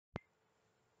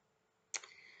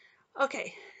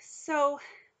Okay, so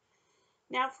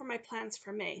now for my plans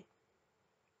for May.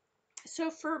 So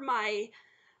for my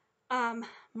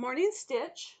morning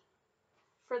stitch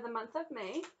for the month of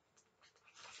May,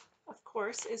 of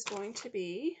course, is going to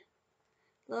be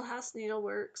Little House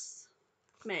Needleworks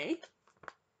May.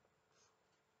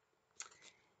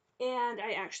 And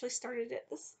I actually started it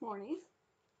this morning.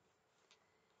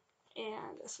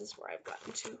 And this is where I've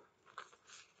gotten to.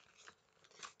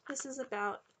 This is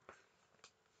about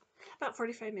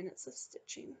 45 minutes of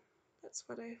stitching. That's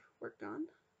what I worked on.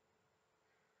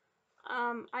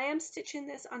 I am stitching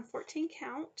this on 14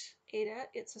 count Aida.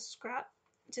 It's a scrap,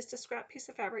 just a scrap piece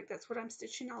of fabric. That's what I'm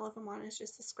stitching all of them on, is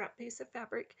just a scrap piece of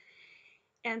fabric.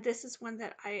 And this is one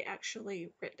that I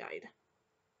actually grit dyed.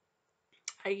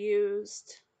 I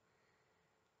used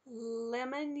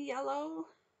lemon yellow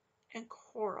and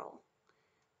coral.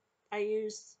 I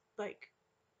used like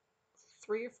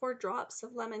 3 or 4 drops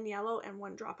of lemon yellow and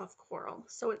 1 drop of coral.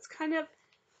 So it's kind of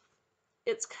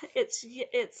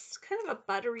kind of a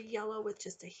buttery yellow with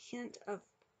just a hint of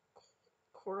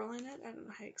coral in it. I don't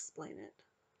know how to explain it.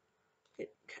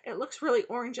 It looks really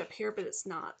orange up here, but it's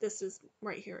not. This is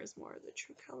right here is more of the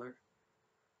true color,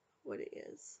 what it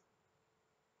is.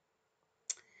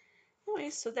 Anyway,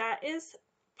 so that is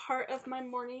part of my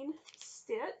morning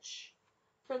stitch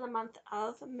for the month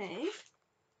of May.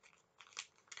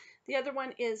 The other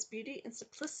one is Beauty and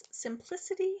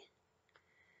Simplicity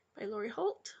by Lori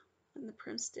Holt in the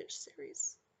Prim Stitch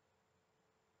series.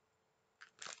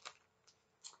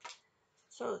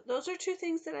 So those are 2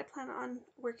 things that I plan on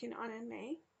working on in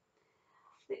May.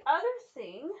 The other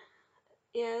thing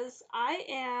is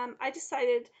I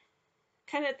decided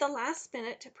kind of at the last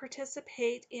minute to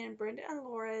participate in Brenda and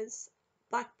Laura's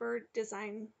Blackbird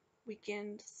Design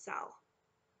Weekend sale.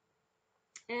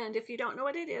 And if you don't know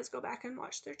what it is, go back and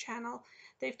watch their channel.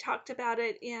 They've talked about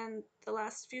it in the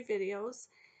last few videos,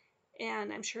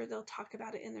 and I'm sure they'll talk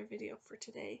about it in their video for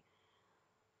today.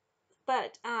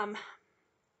 But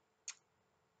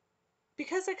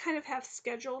because I kind of have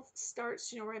scheduled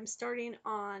starts, where I'm starting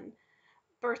on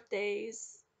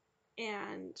birthdays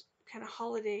and kind of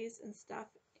holidays and stuff,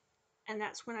 and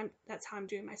that's how I'm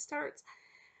doing my starts.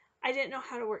 I didn't know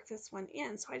how to work this one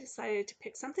in, so I decided to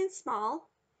pick something small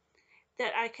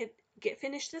that I could get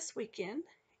finished this weekend,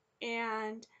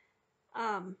 and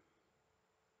I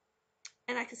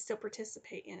could still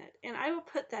participate in it. And I will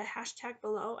put the hashtag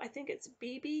below. I think it's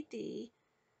BBD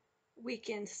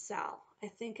Weekend Sale, I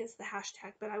think is the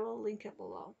hashtag, but I will link it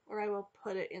below, or I will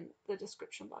put it in the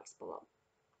description box below.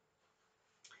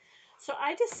 So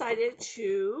I decided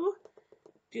to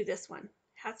do this one.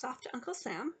 Hats off to Uncle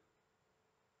Sam.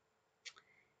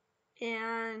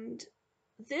 And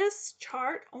this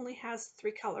chart only has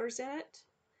 3 colors in it.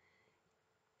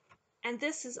 And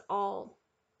this is all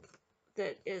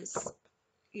that is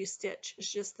you stitch.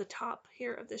 It's just the top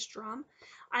here of this drum.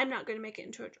 I'm not going to make it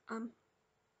into a drum.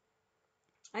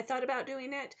 I thought about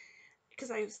doing it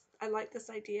because I like this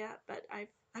idea, but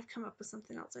I've come up with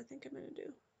something else I think I'm going to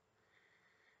do.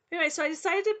 Anyway, so I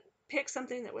decided to pick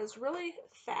something that was really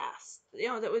fast,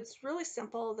 that was really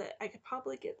simple, that I could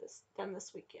probably get this done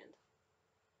this weekend.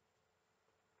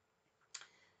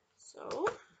 So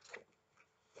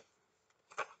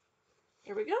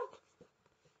here we go.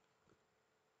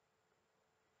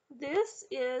 This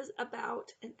is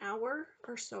about an hour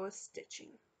or so of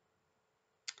stitching.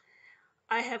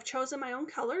 I have chosen my own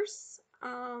colors.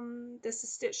 This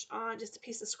is stitched on just a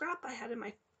piece of scrap I had in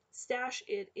my stash.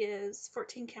 It is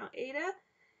 14 count Aida,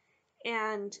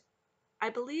 and I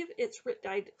believe it's grit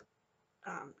dyed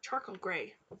charcoal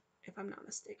gray, if I'm not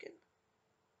mistaken.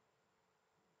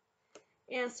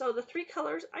 And so the 3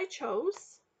 colors I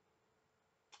chose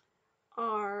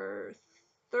are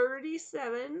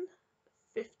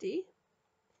 3750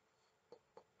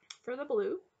 for the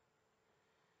blue,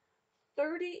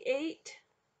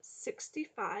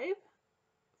 3865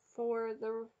 for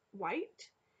the white,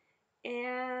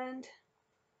 and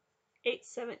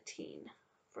 817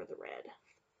 for the red.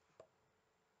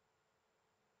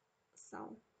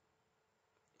 So,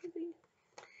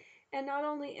 and not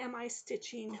only am I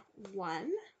stitching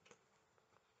 1,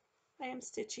 I am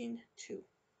stitching 2.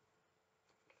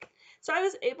 So I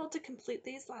was able to complete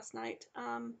these last night.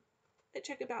 It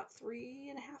took about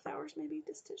 3.5 hours maybe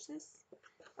to stitch this.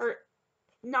 Or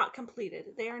not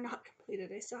completed. They are not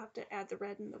completed. I still have to add the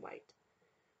red and the white.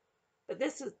 But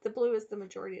the blue is the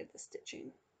majority of the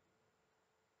stitching.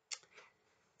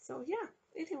 So yeah,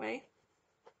 anyway,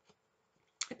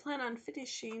 I plan on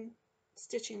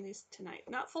stitching these tonight.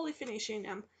 Not fully finishing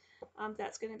them.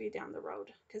 That's going to be down the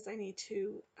road because I need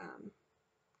to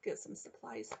get some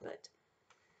supplies, but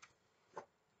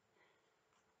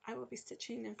I will be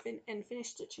stitching and finish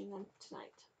stitching them tonight.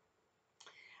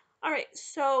 All right,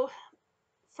 so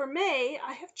for May,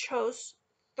 I have chose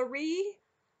 3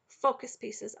 focus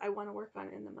pieces I want to work on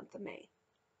in the month of May.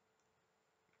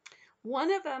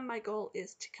 One of them, my goal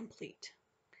is to complete.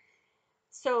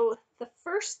 So the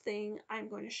first thing I'm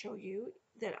going to show you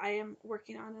that I am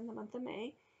working on in the month of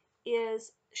May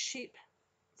is Sheep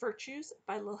Virtues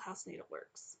by Little House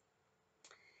Needleworks.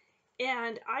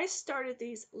 And I started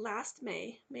these last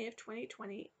May of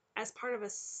 2020, as part of a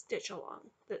stitch along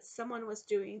that someone was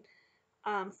doing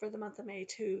for the month of May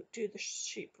to do the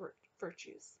Sheep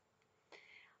Virtues.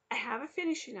 I have a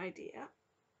finishing idea,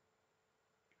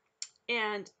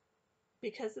 and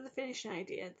because of the finishing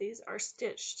idea, these are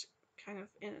stitched kind of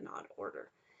in an odd order.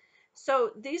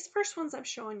 So these first ones I'm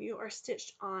showing you are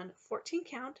stitched on 14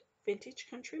 count vintage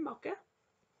country mocha,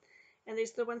 and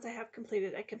these are the ones I have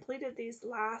completed. I completed these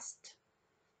last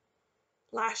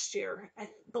year. I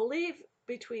believe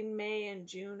between May and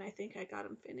June, I think I got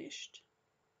them finished.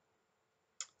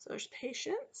 So there's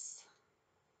Patience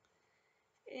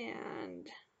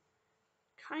and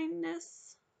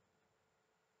Kindness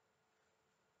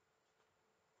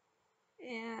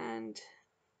and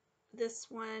this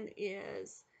one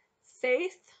is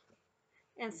Faith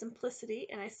and Simplicity,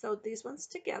 and I sewed these ones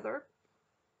together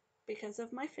because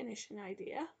of my finishing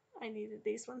idea. I needed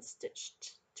these ones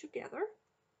stitched together.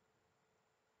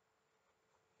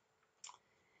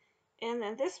 And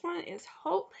then this one is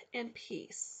Hope and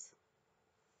Peace,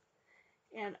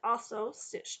 and also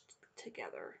stitched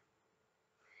together.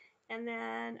 And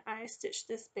then I stitched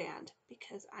this band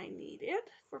because I need it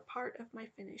for part of my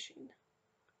finishing.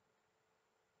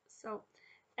 So,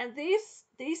 and these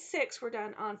 6 were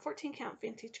done on 14 count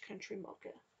vintage country mocha.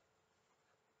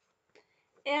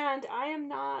 And I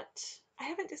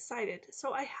haven't decided.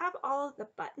 So I have all of the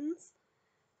buttons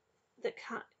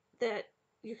that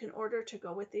you can order to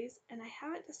go with these, and I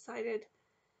haven't decided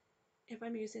if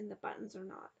I'm using the buttons or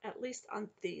not, at least on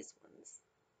these ones.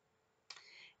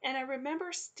 And I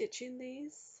remember stitching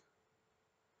these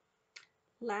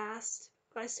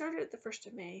I started at the 1st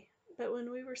of May, but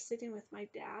when we were sitting with my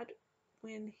dad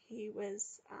when he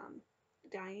was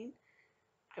dying,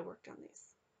 I worked on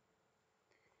these.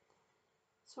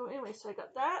 So anyway, so I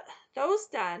got those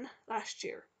done last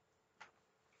year.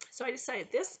 So I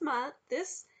decided this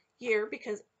year,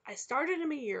 because I started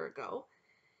them a year ago,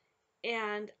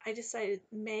 and I decided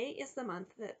May is the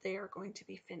month that they are going to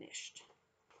be finished.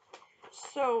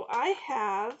 So I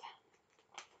have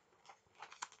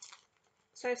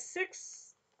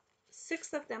 6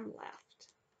 of them left.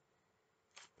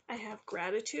 I have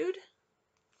Gratitude.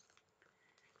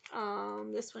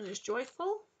 This one is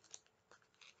Joyful,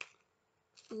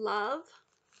 Love,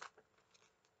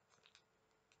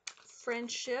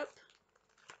 Friendship,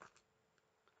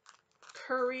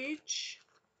 Courage,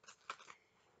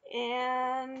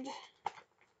 and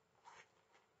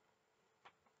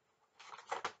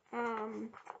I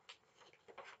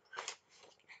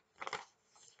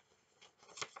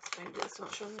just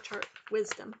not showing the chart.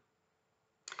 Wisdom.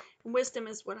 And Wisdom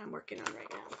is what I'm working on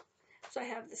right now. So I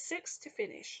have the 6 to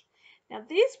finish. Now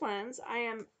these ones, I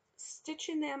am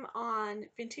stitching them on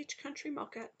vintage country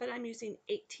mocha, but I'm using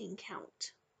 18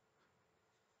 count.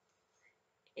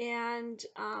 And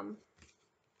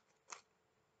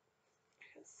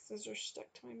scissors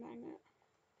stuck to my magnet.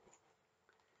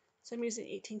 So I'm using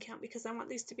 18 count because I want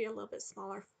these to be a little bit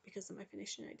smaller because of my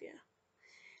finishing idea.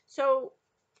 So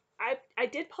I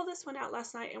did pull this one out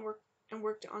last night and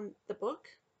worked on the book,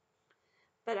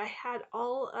 but I had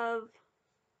all of,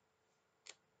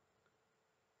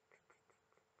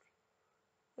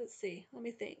 let's see, let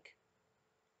me think.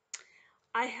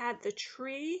 I had the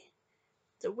tree,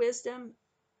 the wisdom,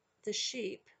 the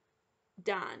sheep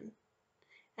done,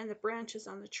 and the branches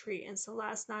on the tree. And so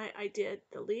last night I did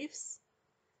the leaves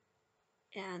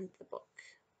and the book.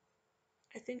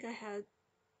 I think I had,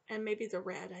 and maybe the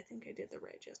red. I think I did the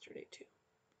red yesterday too.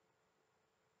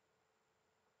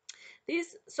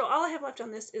 So all I have left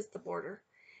on this is the border.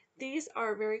 These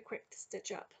are very quick to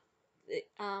stitch up.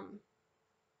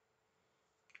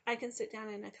 I can sit down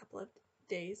in a couple of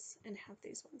days and have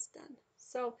these ones done.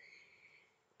 So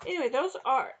anyway,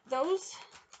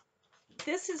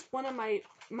 this is one of my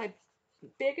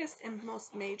biggest and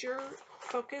most major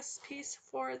focus piece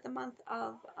for the month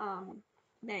of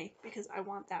May, because I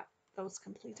want those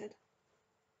completed.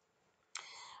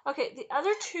 Okay, the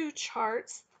other 2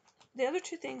 charts, the other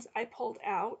 2 things I pulled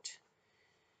out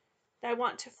that I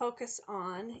want to focus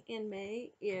on in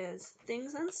May is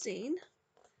Things Unseen,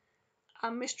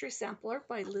 a mystery sampler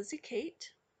by Lizzie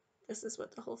Kate. This is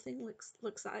what the whole thing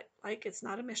looks like. It's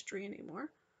not a mystery anymore.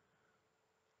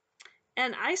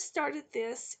 And I started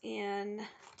this in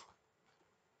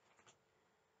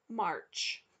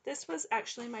March. This was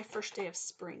actually my first day of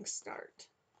spring start.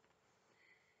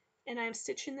 And I'm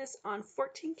stitching this on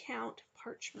 14 count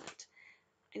parchment.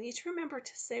 I need to remember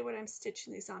to say what I'm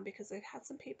stitching these on because I've had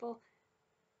some people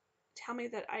tell me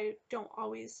that I don't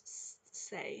always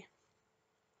say.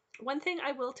 One thing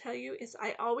I will tell you is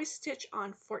I always stitch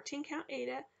on 14 count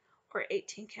Aida or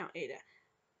 18 count Aida.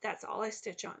 That's all I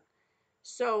stitch on.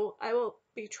 So I will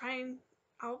be trying,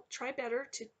 I'll try better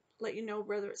to let you know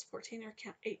whether it's 14 or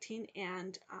 18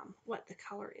 and what the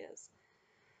color is.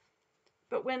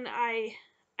 But when I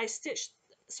stitched,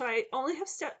 so I only have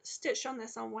stitched on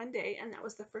this on one day, and that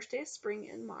was the first day of spring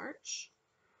in March.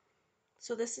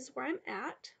 So this is where I'm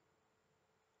at.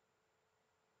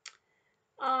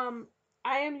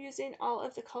 I am using all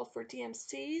of the call for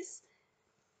DMCs,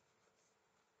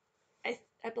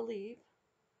 I believe.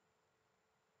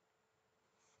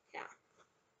 Yeah.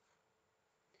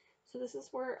 So this is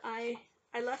where I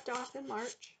left off in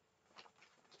March.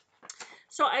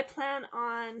 So I plan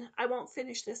on, I won't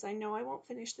finish this. I know I won't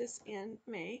finish this in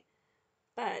May,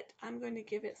 but I'm going to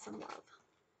give it some love.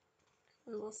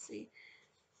 We will see.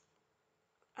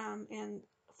 And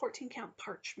 14 count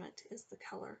parchment is the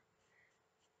color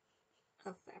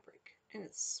of fabric, and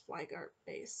it's Swigart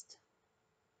based.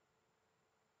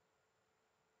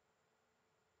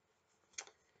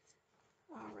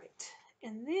 All right,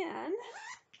 and then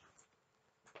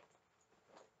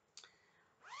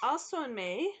also in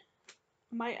May,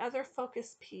 my other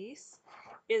focus piece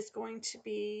is going to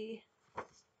be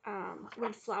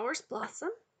When Flowers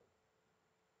Blossom.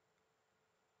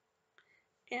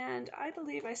 And I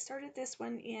believe I started this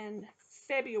one in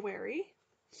February.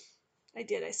 I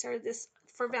did. I started this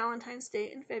for Valentine's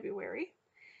Day in February.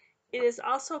 It is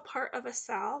also part of a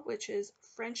SAL, which is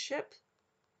Friendship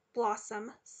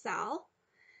Blossom SAL.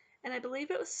 And I believe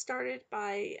it was started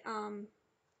by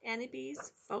Annie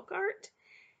B's Folk Art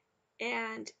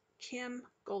and Kim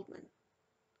Goldman,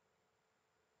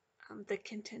 the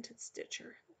Contented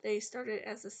Stitcher. They started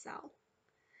as a SAL.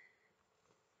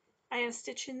 I am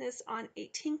stitching this on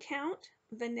 18 count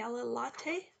Vanilla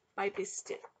Latte by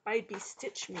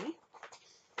Bestitch Me.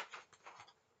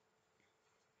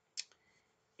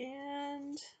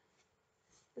 And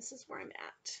this is where I'm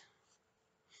at.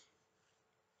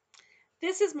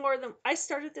 This is more than, I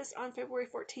started this on February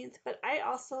 14th, but I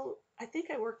think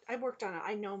I worked on it,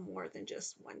 I know, more than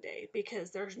just one day,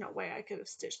 because there's no way I could have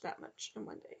stitched that much in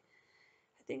one day.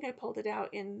 I think I pulled it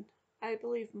out in, I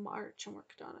believe, March and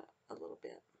worked on it a little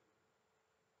bit.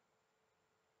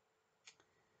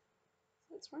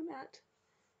 So that's where I'm at.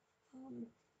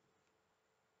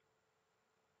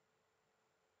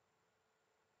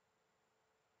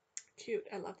 Cute,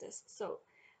 I love this. So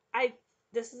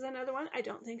this is another one I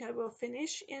don't think I will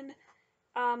finish in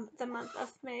the month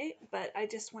of May, but I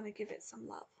just want to give it some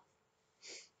love.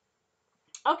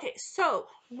 Okay, so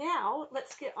now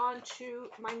let's get on to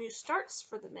my new starts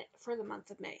for the month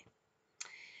of May.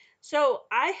 So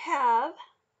I have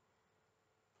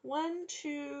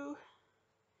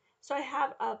so I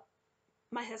have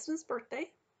my husband's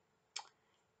birthday,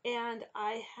 and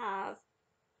I have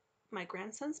my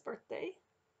grandson's birthday,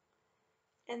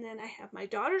 and then I have my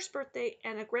daughter's birthday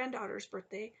and a granddaughter's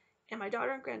birthday, and my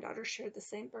daughter and granddaughter share the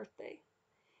same birthday.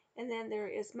 And then there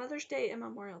is Mother's Day and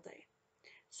Memorial Day.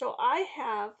 So I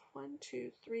have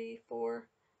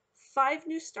 5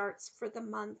 new starts for the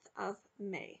month of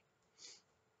May.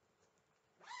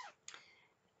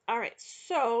 All right,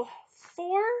 so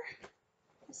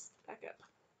let's back up.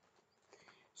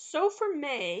 So for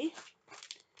May,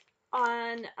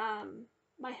 on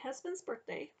my husband's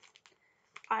birthday,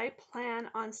 I plan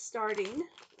on starting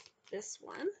this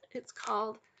one. It's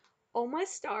called Oh My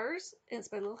Stars, and it's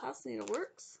by Little House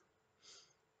Needleworks.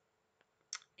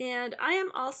 And I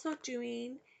am also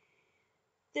doing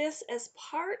this as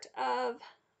part of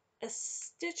a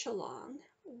stitch along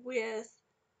with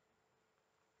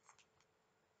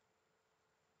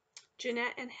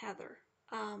Jeanette and Heather.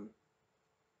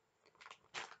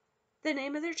 The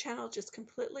name of their channel just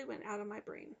completely went out of my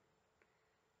brain.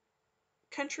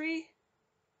 Country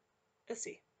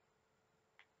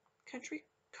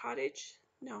Cottage?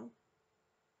 No.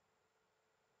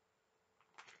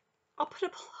 I'll put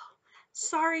it below.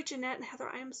 Sorry, Jeanette and Heather.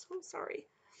 I am so sorry.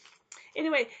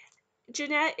 Anyway,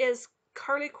 Jeanette is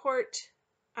Carly Court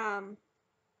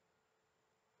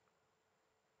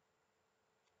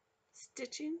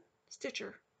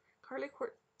Stitcher. Carly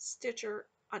Court Stitcher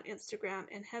on Instagram,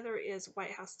 and Heather is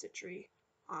White House Stitchery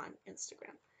on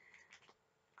Instagram.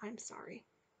 I'm sorry.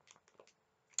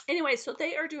 Anyway, so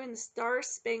they are doing the Star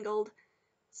Spangled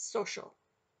Social.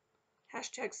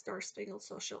 hashtag Star Spangled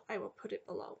Social. I will put it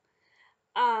below.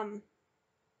 And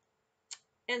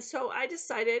so I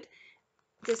decided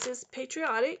this is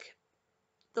patriotic.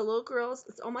 The little girls,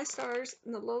 it's all my stars,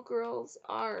 and the little girls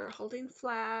are holding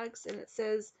flags, and it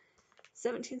says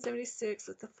 1776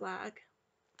 with the flag.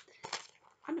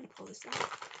 I'm going to pull this out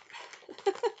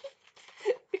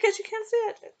because you can't see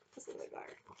it. This is the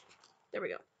wire. There we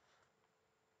go.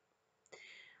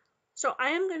 So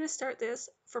I am going to start this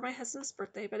for my husband's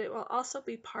birthday, but it will also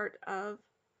be part of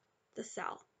the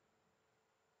cell.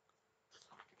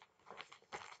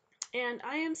 And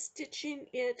I am stitching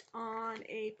it on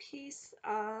a piece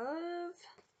of,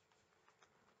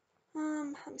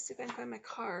 let me see if I can find my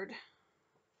card.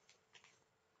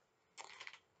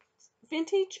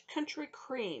 Vintage Country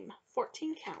Cream,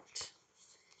 14 count.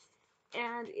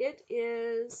 And it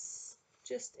is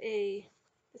just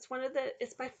it's one of the,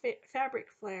 it's by Fabric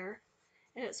Flair.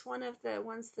 And it's one of the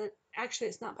ones that, actually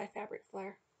it's not by Fabric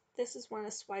Flair. This is one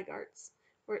of Swigart's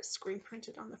where it's screen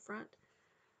printed on the front.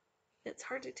 It's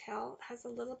hard to tell. It has a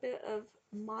little bit of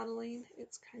modeling.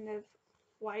 It's kind of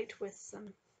white with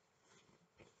some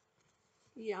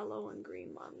yellow and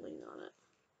green modeling on it.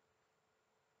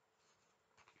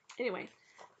 Anyway,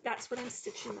 that's what I'm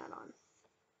stitching that on.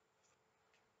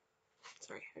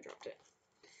 Sorry, I dropped it.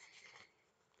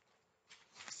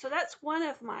 So that's one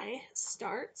of my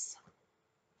starts.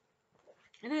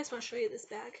 And I just want to show you this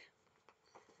bag.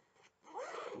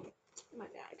 My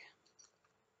bag.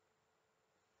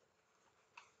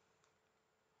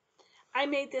 I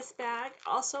made this bag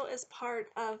also as part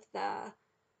of the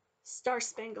Star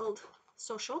Spangled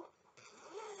Social.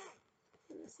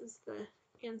 And this is the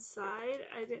inside.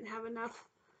 I didn't have enough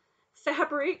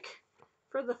fabric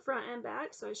for the front and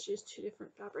back, so I just used 2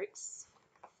 different fabrics.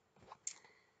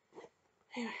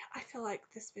 Anyway, I feel like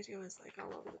this video is like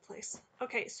all over the place.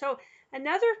 Okay, so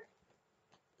another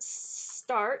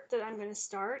start that I'm going to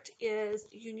start is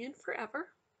Union Forever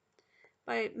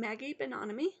by Maggie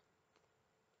Bononomy.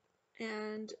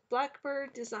 And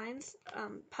Blackbird Designs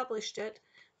published it,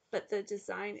 but the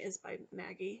design is by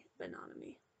Maggie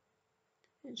Bononomy.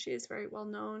 And she is very well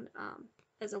known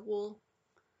as a wool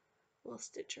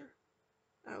stitcher,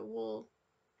 a wool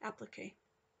applique.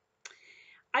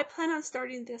 I plan on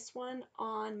starting this one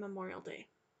on Memorial Day.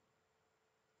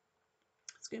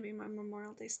 It's going to be my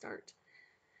Memorial Day start.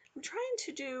 I'm trying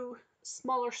to do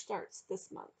smaller starts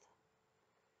this month.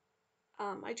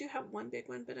 I do have one big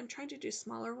one, but I'm trying to do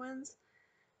smaller ones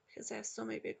because I have so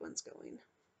many big ones going.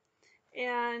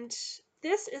 And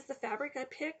this is the fabric I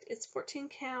picked. It's 14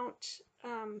 count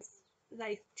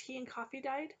like tea and coffee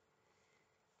dyed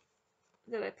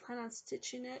that I plan on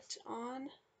stitching it on.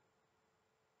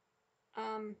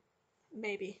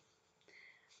 Maybe.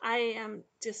 I am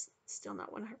just still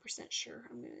not 100% sure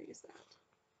I'm going to use that.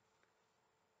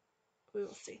 We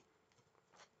will see.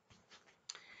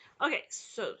 Okay,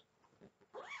 so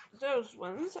those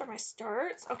ones are my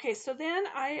starts. Okay, so then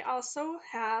I also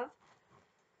have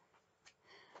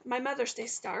my Mother's Day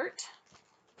start,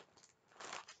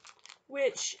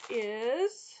 which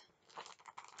is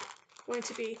going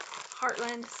to be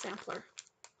Heartland Sampler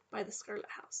by the Scarlet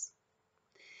House.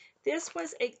 This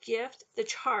was a gift. The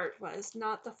chart was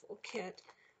not the full kit,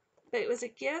 but it was a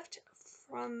gift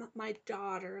from my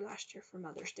daughter last year for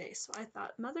Mother's Day. So I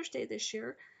thought Mother's Day this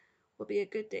year will be a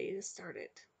good day to start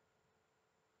it.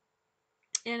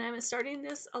 And I'm starting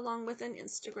this along with an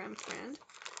Instagram friend.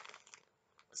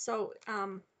 So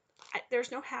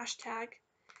there's no hashtag,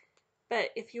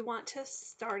 but if you want to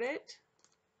start it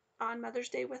on Mother's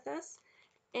Day with us,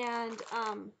 and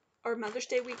or Mother's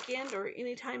Day weekend, or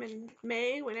anytime in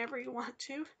May, whenever you want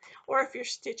to, or if you're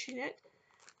stitching it,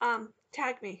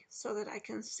 tag me so that I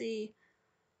can see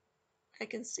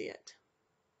it.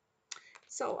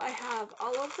 So I have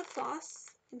all of the floss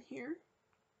in here.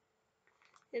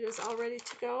 It is all ready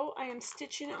to go. I am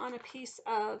stitching it on a piece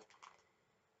of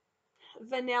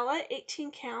Vanilla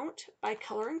 18 count by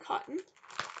Color and Cotton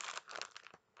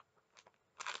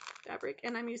fabric,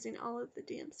 and I'm using all of the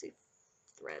DMC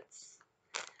threads.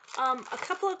 A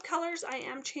couple of colors I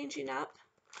am changing up,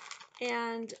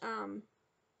 and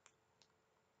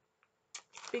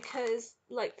because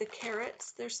like the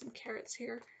carrots, there's some carrots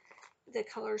here, the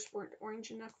colors weren't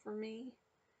orange enough for me,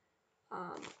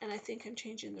 and I think I'm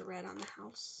changing the red on the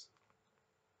house.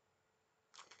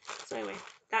 So anyway,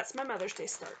 that's my Mother's Day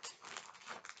start.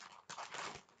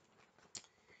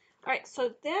 Alright,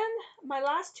 so then my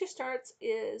last 2 starts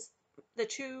is the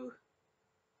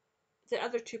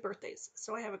other 2 birthdays.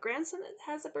 So I have a grandson that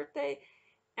has a birthday,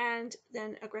 and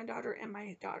then a granddaughter and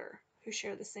my daughter who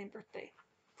share the same birthday.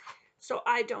 So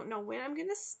I don't know when I'm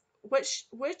gonna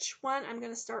which one I'm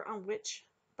gonna start on which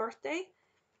birthday,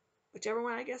 whichever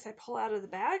one I guess I pull out of the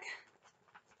bag.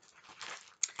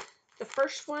 The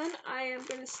first one I am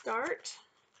going to start,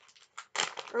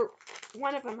 or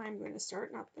one of them I'm going to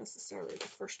start, not necessarily the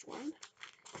first one,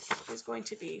 is going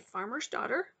to be Farmer's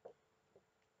Daughter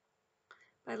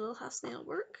by Little House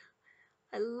Needlework.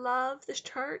 I love this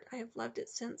chart. I have loved it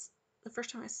since the first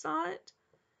time I saw it,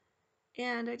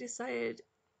 and I decided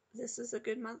this is a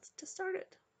good month to start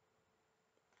it.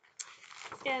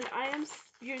 And I am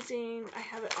using, I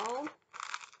have it all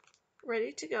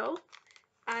ready to go.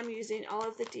 I'm using all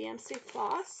of the DMC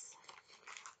floss,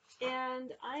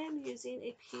 and I am using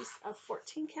a piece of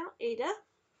 14 count Aida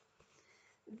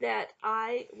that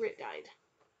I grit dyed.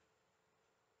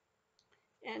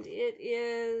 And it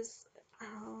is,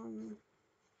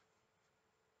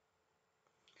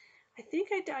 I think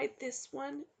I dyed this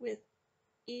one with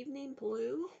evening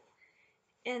blue,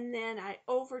 and then I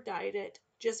over dyed it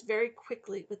just very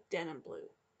quickly with denim blue,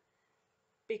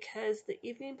 because the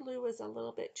evening blue was a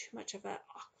little bit too much of an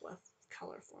aqua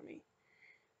color for me.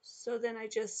 So then I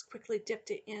just quickly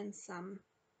dipped it in some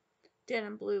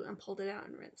denim blue and pulled it out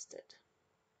and rinsed it.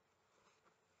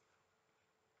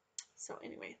 So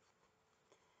anyway,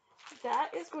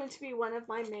 that is going to be one of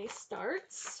my May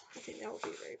starts. I think that will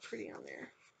be very pretty on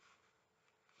there.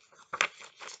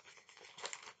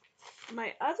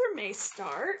 My other May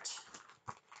start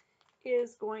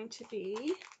is going to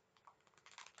be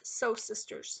Sew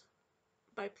Sisters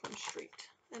by Plum Street.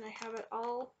 And I have it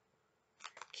all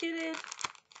kitted.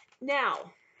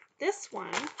 Now, this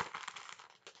one,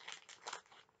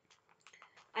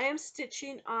 I am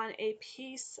stitching on a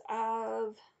piece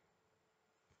of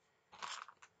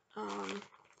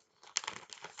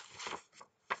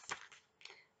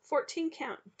 14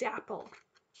 count Dapple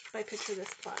by Picture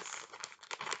This Plus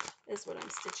is what I'm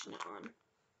stitching it on.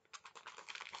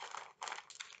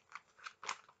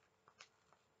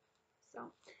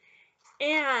 So,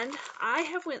 and I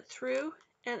have went through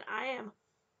and I am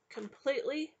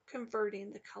completely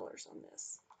converting the colors on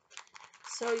this.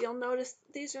 So you'll notice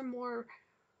these are more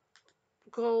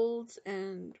golds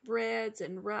and reds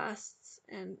and rusts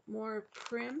and more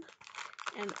prim,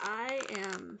 and I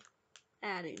am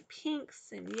adding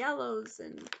pinks and yellows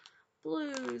and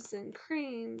blues and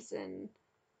creams, and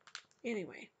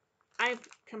anyway, I'm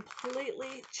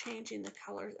completely changing the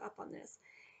colors up on this.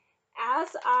 As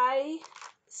I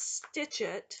stitch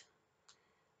it,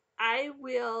 I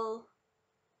will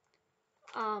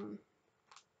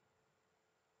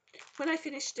when I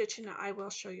finish stitching it, I will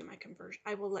show you my conversion.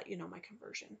 I will let you know my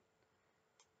conversion,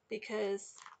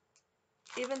 because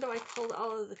even though I pulled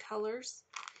all of the colors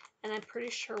and I'm pretty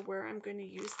sure where I'm going to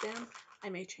use them, I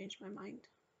may change my mind.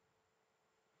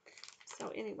 So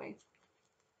anyway,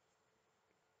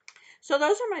 so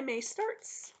those are my May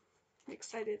starts. I'm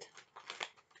excited.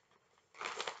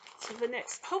 So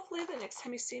hopefully the next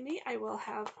time you see me, I will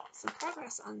have some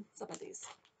progress on some of these.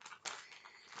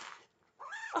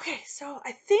 Okay, so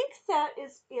I think that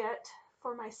is it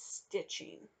for my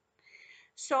stitching.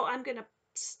 So I'm going to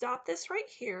stop this right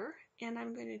here, and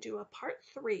I'm going to do a part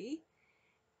 3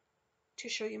 to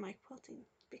show you my quilting,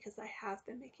 because I have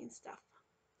been making stuff.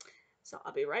 So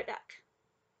I'll be right back.